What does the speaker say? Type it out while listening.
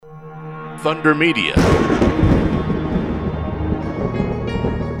Thunder Media.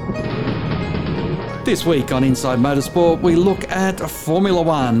 This week on Inside Motorsport, we look at Formula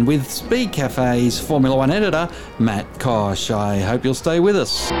One with Speedcafe's Formula One editor, Matt Coch. I hope you'll stay with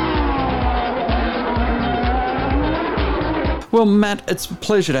us. Well, Matt, it's a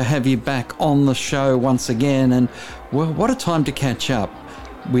pleasure to have you back on the show once again, and well, what a time to catch up.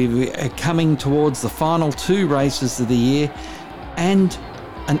 We're coming towards the final two races of the year, and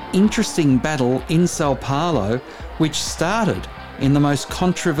an interesting battle in Sao Paulo, which started in the most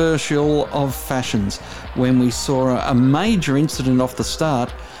controversial of fashions when we saw a major incident off the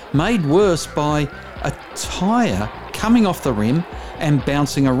start, made worse by a tyre coming off the rim and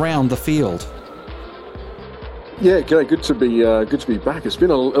bouncing around the field. Yeah, good to be back. It's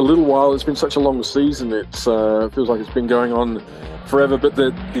been a little while. It's been such a long season. It feels like it's been going on forever. But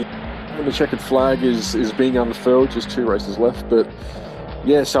the checkered flag is being unfurled. Just 2 races left. But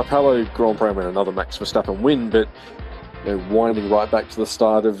yeah, Sao Paulo Grand Prix, another Max Verstappen win. But winding right back to the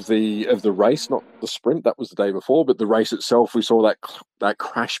start of the race, not the sprint. That was the day before. But the race itself, we saw that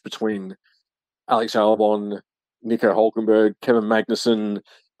crash between Alex Albon, Nico Hülkenberg, Kevin Magnussen.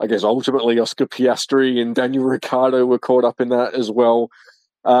 I guess ultimately Oscar Piastri and Daniel Ricciardo were caught up in that as well.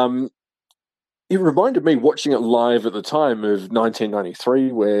 It reminded me, watching it live at the time, of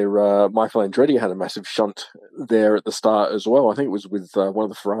 1993, where Michael Andretti had a massive shunt there at the start as well. I think it was with one of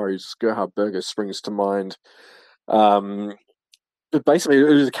the Ferraris. Gerhard Berger springs to mind. But basically, it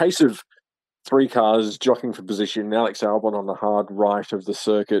was a case of 3 cars jockeying for position. Alex Albon on the hard right of the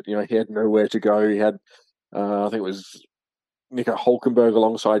circuit. He had nowhere to go. He had, I think it was Nico Hülkenberg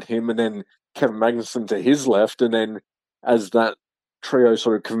alongside him, and then Kevin Magnussen to his left. And then as that trio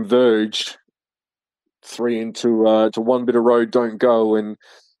sort of converged, 3 into one bit of road don't go, and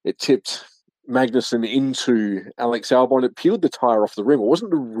it tipped Magnussen into Alex Albon. It peeled the tyre off the rim. It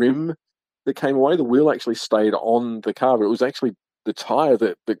wasn't the rim that came away. The wheel actually stayed on the car, but it was actually the tyre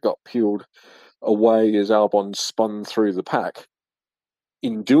that got peeled away as Albon spun through the pack.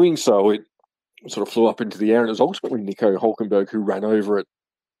 In doing so, it sort of flew up into the air, and it was ultimately Nico Hülkenberg who ran over it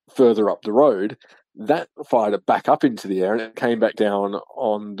further up the road. That fired it back up into the air, and it came back down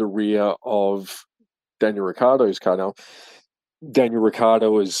on the rear of Daniel Ricciardo's car. Now, Daniel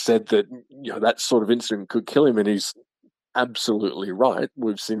Ricciardo has said that that sort of incident could kill him, and he's absolutely right.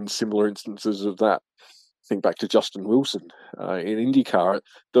 We've seen similar instances of that. Think back to Justin Wilson in IndyCar.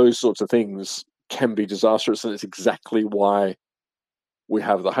 Those sorts of things can be disastrous, and it's exactly why we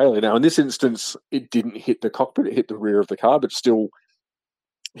have the halo. Now, in this instance, it didn't hit the cockpit, it hit the rear of the car, but still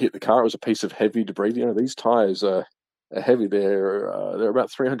hit the car. It was a piece of heavy debris. These tyres are heavy. They're about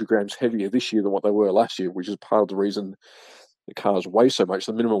 300 grams heavier this year than what they were last year, which is part of the reason the cars weigh so much.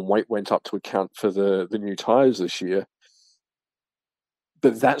 The minimum weight went up to account for the new tyres this year.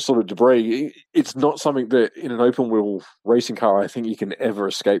 But that sort of debris, it's not something that in an open-wheel racing car I think you can ever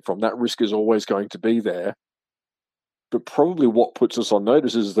escape from. That risk is always going to be there. But probably what puts us on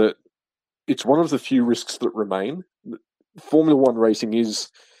notice is that it's one of the few risks that remain. Formula One racing is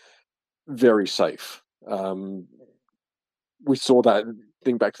very safe. We saw that,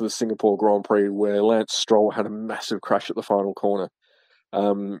 think back to the Singapore Grand Prix, where Lance Stroll had a massive crash at the final corner.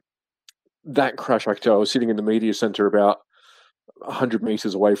 That crash, I could tell, I was sitting in the media centre about 100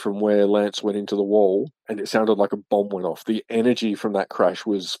 metres away from where Lance went into the wall, and it sounded like a bomb went off. The energy from that crash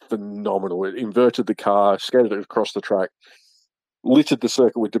was phenomenal. It inverted the car, scattered it across the track, littered the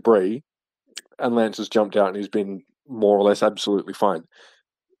circuit with debris, and Lance has jumped out and he's been more or less absolutely fine.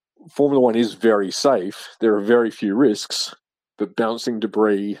 Formula One is very safe. There are very few risks, but bouncing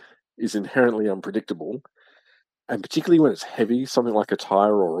debris is inherently unpredictable, and particularly when it's heavy, something like a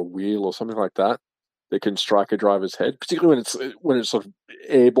tyre or a wheel or something like that can strike a driver's head, particularly when it's sort of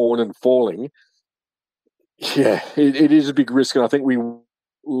airborne and falling. Yeah, it is a big risk, and I think we were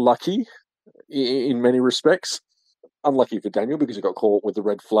lucky in many respects. Unlucky for Daniel because he got caught with the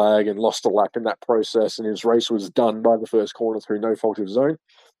red flag and lost a lap in that process, and his race was done by the first corner through no fault of his own,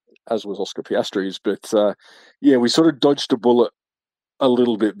 as was Oscar Piastri's. But we sort of dodged a bullet a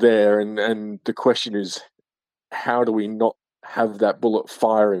little bit there, and the question is, how do we not have that bullet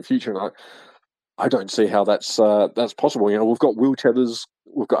fire in future? And I don't see how that's possible. We've got wheel tethers,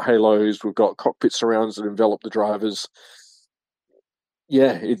 we've got halos, we've got cockpit surrounds that envelop the drivers.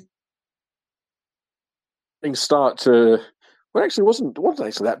 Yeah, things start to. Well, actually, wasn't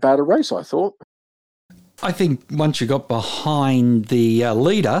actually that bad a race, I thought. I think once you got behind the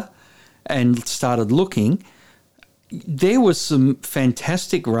leader and started looking, there was some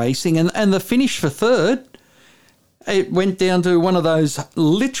fantastic racing, and the finish for third. It went down to one of those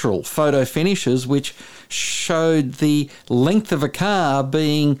literal photo finishes which showed the length of a car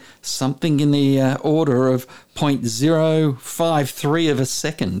being something in the order of 0.053 of a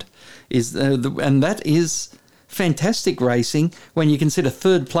second. And that is fantastic racing when you consider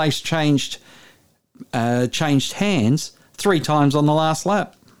third place changed hands 3 times on the last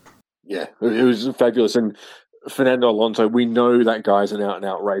lap. Yeah, it was fabulous. And Fernando Alonso, we know that guy's an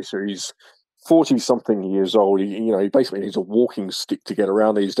out-and-out racer. He's 40-something years old. He basically needs a walking stick to get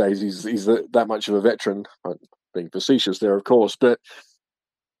around these days. He's that much of a veteran. I'm being facetious there, of course. But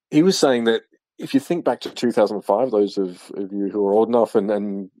he was saying that if you think back to 2005, those of you who are old enough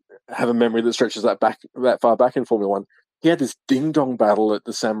and have a memory that stretches that far back in Formula One, he had this ding-dong battle at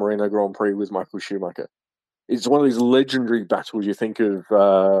the San Marino Grand Prix with Michael Schumacher. It's one of these legendary battles. You think of,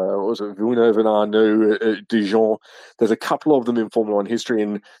 what was it, Villeneuve and Arnoux at Dijon. There's a couple of them in Formula One history,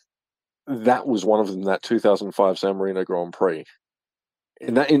 and that was one of them, that 2005 San Marino Grand Prix.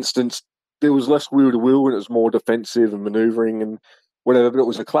 In that instance, there was less wheel-to-wheel, and it was more defensive and manoeuvring and whatever, but it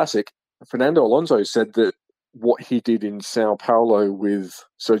was a classic. Fernando Alonso said that what he did in Sao Paulo with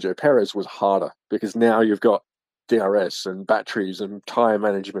Sergio Perez was harder, because now you've got DRS and batteries and tyre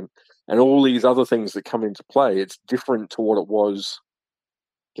management and all these other things that come into play. It's different to what it was,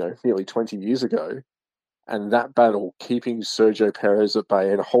 nearly 20 years ago. And that battle, keeping Sergio Perez at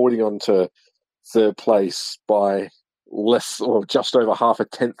bay and holding on to third place by less or just over half a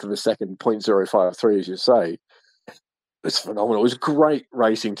tenth of a second, 0.053, as you say, it's phenomenal. It was great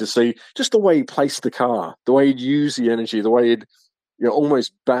racing to see just the way he placed the car, the way he'd use the energy, the way he'd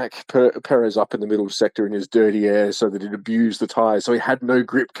almost back Perez up in the middle sector in his dirty air so that he'd abuse the tyres. So he had no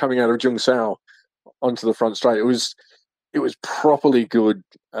grip coming out of Zhongzhou onto the front straight. It was properly good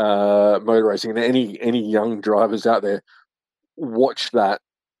motor racing. And any young drivers out there, watch that,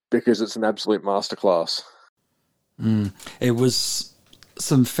 because it's an absolute masterclass. It was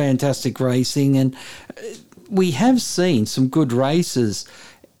some fantastic racing, and we have seen some good races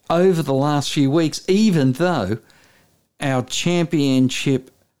over the last few weeks, even though our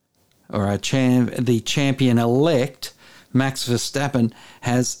championship, or the champion-elect, Max Verstappen,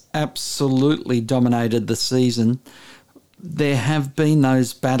 has absolutely dominated the season. There have been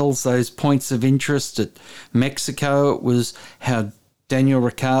those battles, those points of interest. At Mexico, it was how Daniel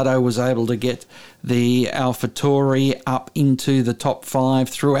Ricciardo was able to get the AlphaTauri up into the top 5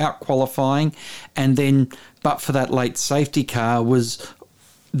 throughout qualifying, and then, but for that late safety car, was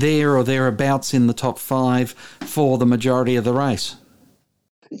there or thereabouts in the top 5 for the majority of the race.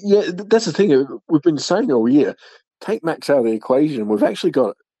 Yeah, that's the thing. We've been saying all year, take Max out of the equation, we've actually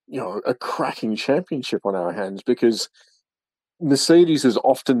got a cracking championship on our hands, because Mercedes is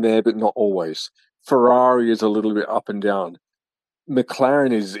often there, but not always. Ferrari is a little bit up and down.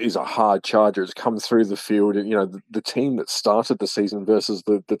 McLaren is a hard charger. It's come through the field, and the team that started the season versus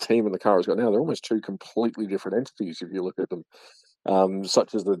the team in the car has got now, they're almost two completely different entities if you look at them.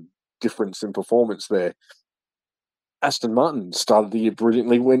 Such as the difference in performance there. Aston Martin started the year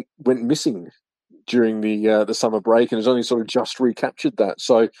brilliantly, went missing during the summer break, and has only sort of just recaptured that.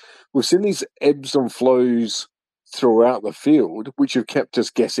 So we've seen these ebbs and flows throughout the field, which have kept us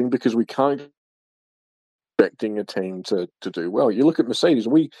guessing, because we can't expecting a team to do well. You look at Mercedes,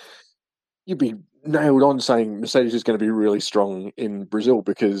 you'd be nailed on saying Mercedes is going to be really strong in Brazil,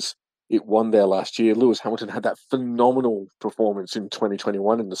 because it won there last year. Lewis Hamilton had that phenomenal performance in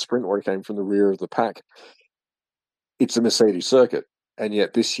 2021 in the sprint, where he came from the rear of the pack. It's a Mercedes circuit, and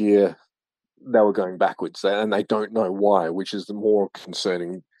yet this year they were going backwards, and they don't know why, which is the more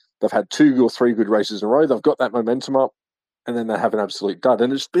concerning. They've had 2 or 3 good races in a row. They've got that momentum up, and then they have an absolute dud.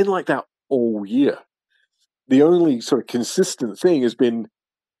 And it's been like that all year. The only sort of consistent thing has been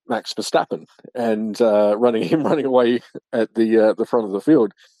Max Verstappen and running away at the front of the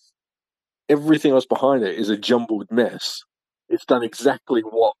field. Everything else behind it is a jumbled mess. It's done exactly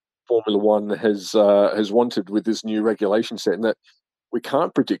what Formula One has wanted with this new regulation set, and that we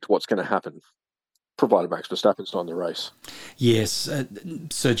can't predict what's going to happen, provided Max Verstappen's not in the race. Yes,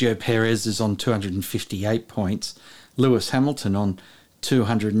 Sergio Perez is on 258 points. Lewis Hamilton on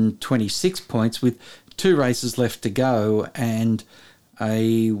 226 points with 2 races left to go and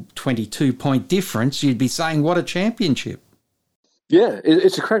a 22-point difference. You'd be saying, what a championship. Yeah,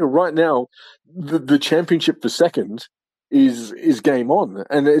 it's a cracker. Right now, the championship for second is game on.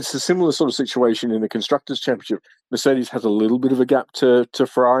 And it's a similar sort of situation in the Constructors' Championship. Mercedes has a little bit of a gap to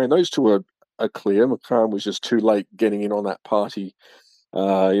Ferrari, and those two are clear. McLaren was just too late getting in on that party.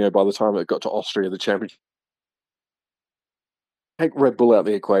 By the time it got to Austria, the championship. Take Red Bull out of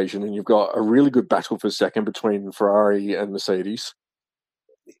the equation, and you've got a really good battle for second between Ferrari and Mercedes.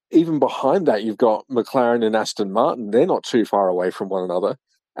 even behind that, you've got McLaren and Aston Martin. They're not too far away from one another.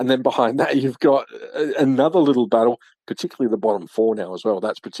 And then behind that, you've got another little battle, particularly the bottom four now as well.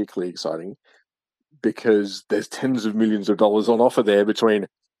 That's particularly exciting because there's tens of millions of dollars on offer there between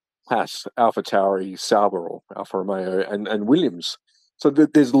Haas, AlphaTauri, Sauber, or Alfa Romeo, and Williams. So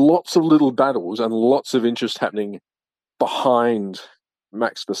there's lots of little battles and lots of interest happening behind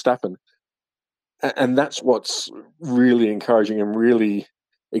Max Verstappen. And that's what's really encouraging and really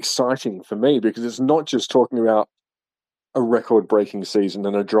exciting for me, because it's not just talking about a record-breaking season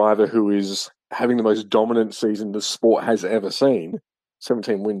and a driver who is having the most dominant season the sport has ever seen.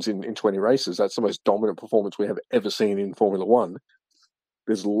 17 wins in 20 races. That's the most dominant performance we have ever seen in Formula One.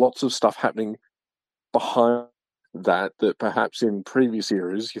 There's lots of stuff happening behind that perhaps in previous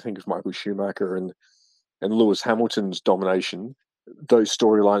eras, you think of Michael Schumacher and Lewis Hamilton's domination, those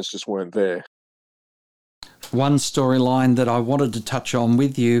storylines just weren't there. One storyline that I wanted to touch on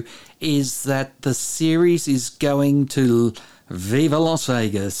with you is that the series is going to Viva Las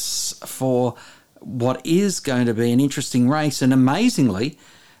Vegas for what is going to be an interesting race, and amazingly,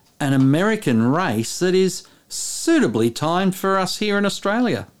 an American race that is suitably timed for us here in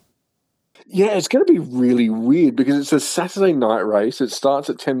Australia. Yeah, it's going to be really weird because it's a Saturday night race. It starts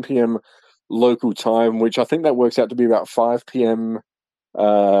at 10 p.m. local time, which I think that works out to be about 5 p.m.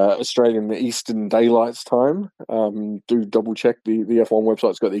 Australian Eastern Daylight's time. Do double check. The F1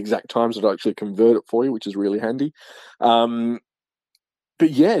 website's got the exact times that actually convert it for you, which is really handy. But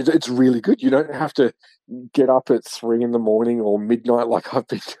yeah, it's really good. You don't have to get up at 3 a.m. or midnight like I've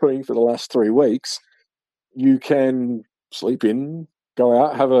been doing for the last 3 weeks. You can sleep in, go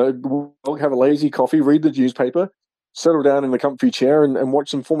out, have a lazy coffee, read the newspaper, settle down in the comfy chair and watch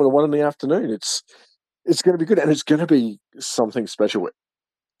some Formula One in the afternoon. It's going to be good, and it's going to be something special.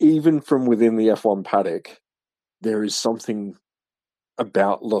 Even from within the F1 paddock, there is something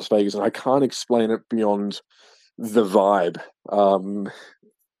about Las Vegas, and I can't explain it beyond the vibe.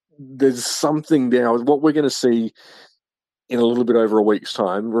 There's something there. What we're going to see in a little bit over a week's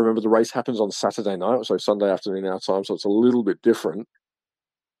time. Remember, the race happens on Saturday night, so Sunday afternoon our time, so it's a little bit different.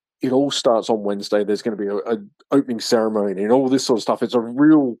 It all starts on Wednesday. There's going to be an opening ceremony and all this sort of stuff. It's a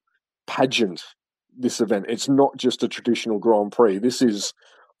real pageant, this event. It's not just a traditional Grand Prix. This is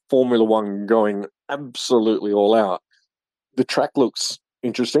Formula One going absolutely all out. The track looks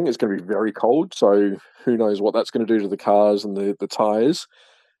interesting. It's going to be very cold, so who knows what that's going to do to the cars and the tyres.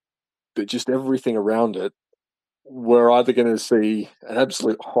 But just everything around it, we're either going to see an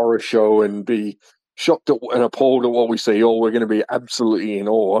absolute horror show and be shocked and appalled at what we see, or we're going to be absolutely in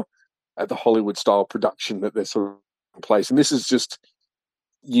awe at the Hollywood-style production that they're sort of in place. And this is just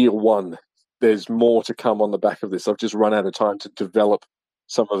year one. There's more to come on the back of this. I've just run out of time to develop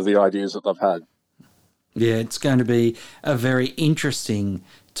some of the ideas that I've had. Yeah, it's going to be a very interesting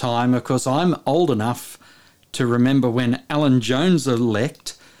time. Of course, I'm old enough to remember when Alan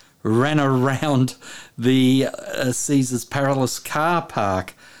Jones-elect ran around the Caesars Palace car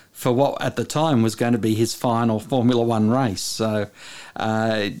park for what at the time was going to be his final Formula One race. So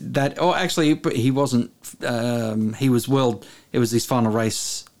he wasn't, he was it was his final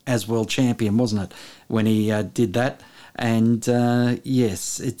race as world champion, wasn't it, when he did that? And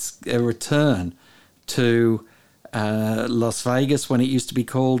yes, it's a return to Las Vegas when it used to be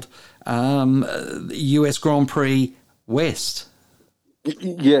called US Grand Prix West.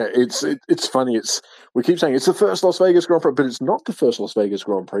 Yeah, it's funny. We keep saying it's the first Las Vegas Grand Prix, but it's not the first Las Vegas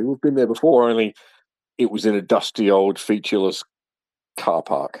Grand Prix. We've been there before, only it was in a dusty old featureless car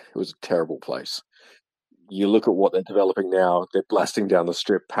park. It was a terrible place. You look at what they're developing now, they're blasting down the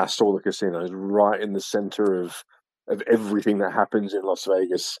strip past all the casinos, right in the center of everything that happens in Las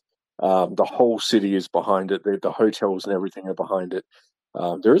Vegas. The whole city is behind it. The hotels and everything are behind it.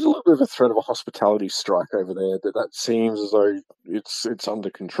 There is a little bit of a threat of a hospitality strike over there. That seems as though it's under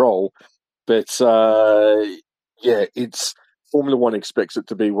control. But it's Formula One expects it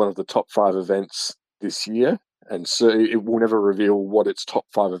to be one of the top 5 events this year, and so it will never reveal what its top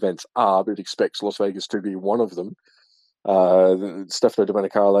 5 events are, but it expects Las Vegas to be one of them. Stefano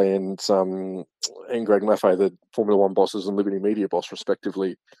Domenicali and Greg Maffei, the Formula One bosses and Liberty Media boss,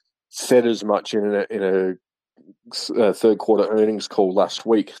 respectively, said as much in a third quarter earnings call last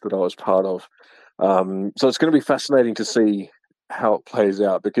week that I was part of. So it's going to be fascinating to see how it plays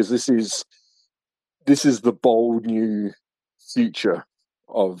out, because this is the bold new future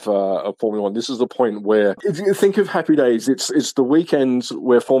of Formula One. This is the point where, if you think of Happy Days, it's the weekend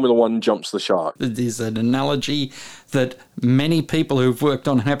where Formula One jumps the shark. There's an analogy that many people who've worked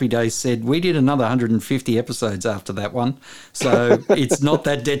on Happy Days said, we did another 150 episodes after that one, so it's not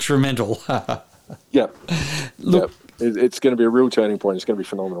that detrimental. Yeah. Look, It's going to be a real turning point. It's going to be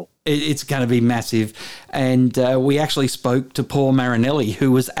phenomenal. It's going to be massive. And we actually spoke to Paul Marinelli,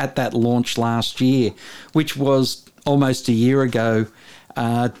 who was at that launch last year, which was almost a year ago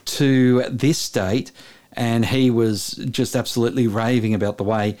to this date. And he was just absolutely raving about the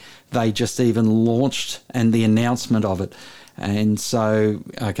way they just even launched and the announcement of it. And so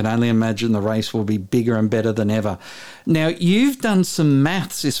I can only imagine the race will be bigger and better than ever. Now, you've done some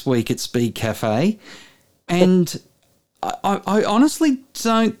maths this week at Speedcafe, and I honestly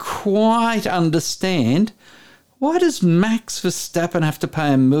don't quite understand, why does Max Verstappen have to pay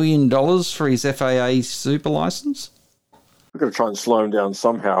 $1 million for his FAA super license? We've got to try and slow him down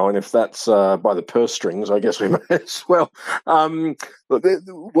somehow, and if that's by the purse strings, I guess we may as well. What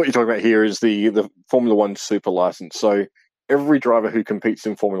you're talking about here is the Formula One super license. So every driver who competes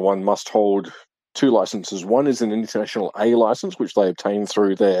in Formula One must hold two licenses. One is an international A license, which they obtain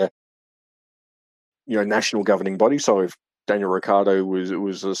through their national governing body. So if Daniel Ricciardo was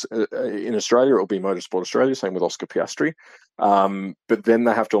in Australia, it'll be Motorsport Australia. Same with Oscar Piastri. But then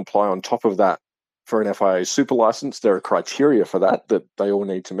they have to apply on top of that for an FIA super license. There are criteria for that they all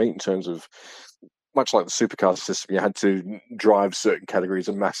need to meet in terms of, much like the supercar system, you had to drive certain categories,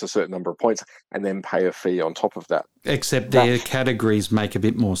 amass a certain number of points, and then pay a fee on top of that. Except their categories make a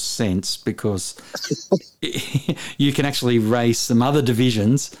bit more sense, because you can actually race some other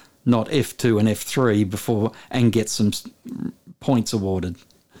divisions, not F2 and F3, before and get some points awarded.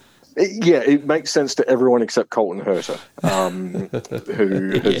 Yeah, it makes sense to everyone except Colton Herta,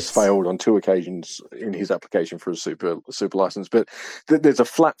 who has failed on 2 occasions in his application for a super license. But there's a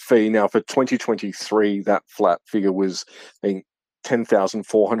flat fee now for 2023. That flat figure was, I think,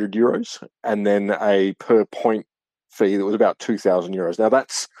 €10,400, and then a per point fee that was about €2,000. Now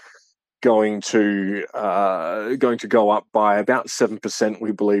that's going to go up by about 7%,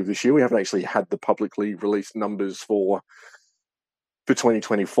 we believe, this year. We haven't actually had the publicly released numbers for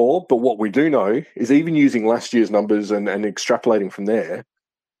 2024, but what we do know is, even using last year's numbers and extrapolating from there,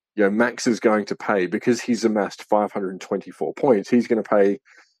 Max is going to pay, because he's amassed 524 points, he's going to pay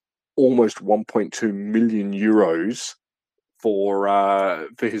almost €1.2 million for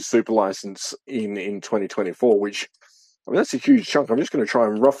his super license in 2024, which, I mean, that's a huge chunk. I'm just going to try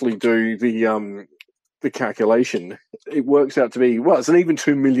and roughly do the calculation. It works out to be, well, it's an even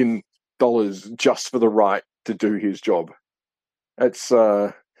 $2 million just for the right to do his job. It's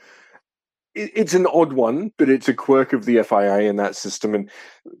an odd one, but it's a quirk of the FIA and that system, and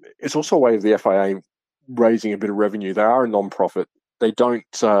it's also a way of the FIA raising a bit of revenue. They are a non-profit. They don't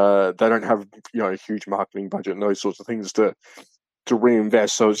have a huge marketing budget and those sorts of things to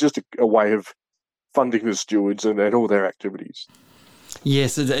reinvest. So it's just a way of funding the stewards and all their activities.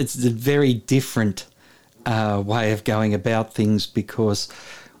 Yes, it's a very different way of going about things, because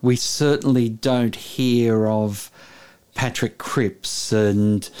we certainly don't hear of Patrick Cripps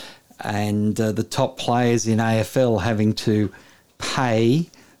and the top players in AFL having to pay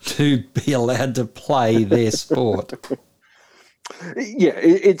to be allowed to play their sport. Yeah,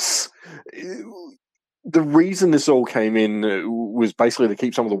 it's the reason this all came in was basically to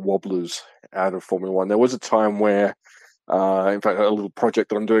keep some of the wobblers out of Formula One. There was a time where, in fact, a little project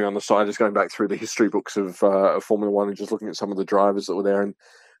that I'm doing on the side is going back through the history books of Formula One and just looking at some of the drivers that were there, and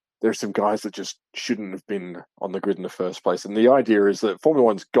there's some guys that just shouldn't have been on the grid in the first place. And the idea is that Formula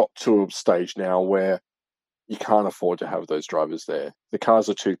One's got to a stage now where you can't afford to have those drivers there. The cars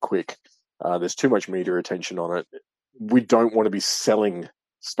are too quick. There's too much media attention on it. We don't want to be selling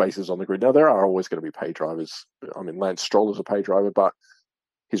spaces on the grid. Now, there are always going to be pay drivers. I mean, Lance Stroll is a pay driver, but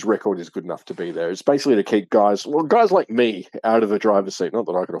his record is good enough to be there. It's basically to keep guys like me out of the driver's seat. Not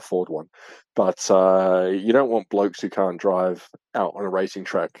that I could afford one, but you don't want blokes who can't drive out on a racing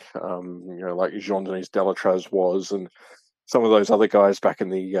track, like Jean-Denis Delatraz was, and some of those other guys back in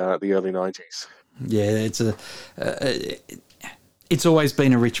the early 90s. Yeah, it's always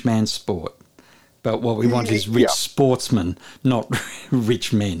been a rich man's sport. But what we want is rich sportsmen, not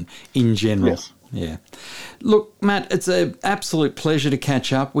rich men in general. Yes. Yeah. Look, Matt, it's an absolute pleasure to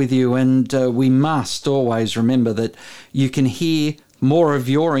catch up with you, and we must always remember that you can hear more of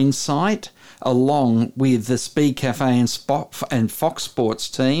your insight along with the Speedcafe and Fox Sports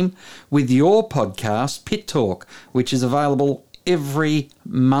team with your podcast, Pit Talk, which is available every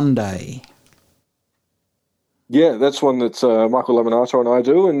Monday. Yeah, that's one that Michael Laminato and I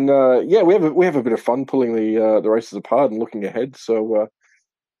do, and we have a bit of fun pulling the races apart and looking ahead. So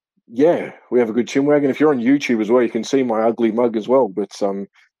we have a good chinwag, and if you're on YouTube as well, you can see my ugly mug as well. But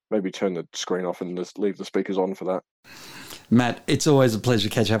maybe turn the screen off and just leave the speakers on for that. Matt, it's always a pleasure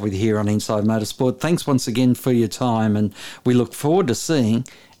to catch up with you here on Inside Motorsport. Thanks once again for your time, and we look forward to seeing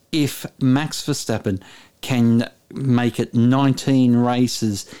if Max Verstappen can make it 19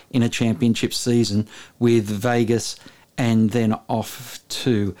 races in a championship season, with Vegas and then off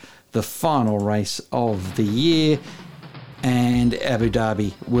to the final race of the year, and Abu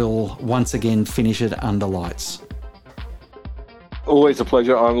Dhabi will once again finish it under lights. Always a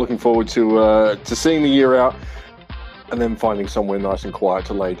pleasure. I'm looking forward to seeing the year out and then finding somewhere nice and quiet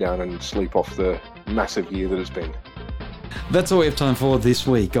to lay down and sleep off the massive year that it's been. That's all we have time for this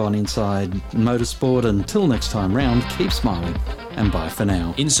week on Inside Motorsport. Until next time round, keep smiling and bye for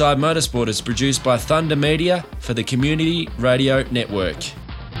now. Inside Motorsport is produced by Thunder Media for the Community Radio Network.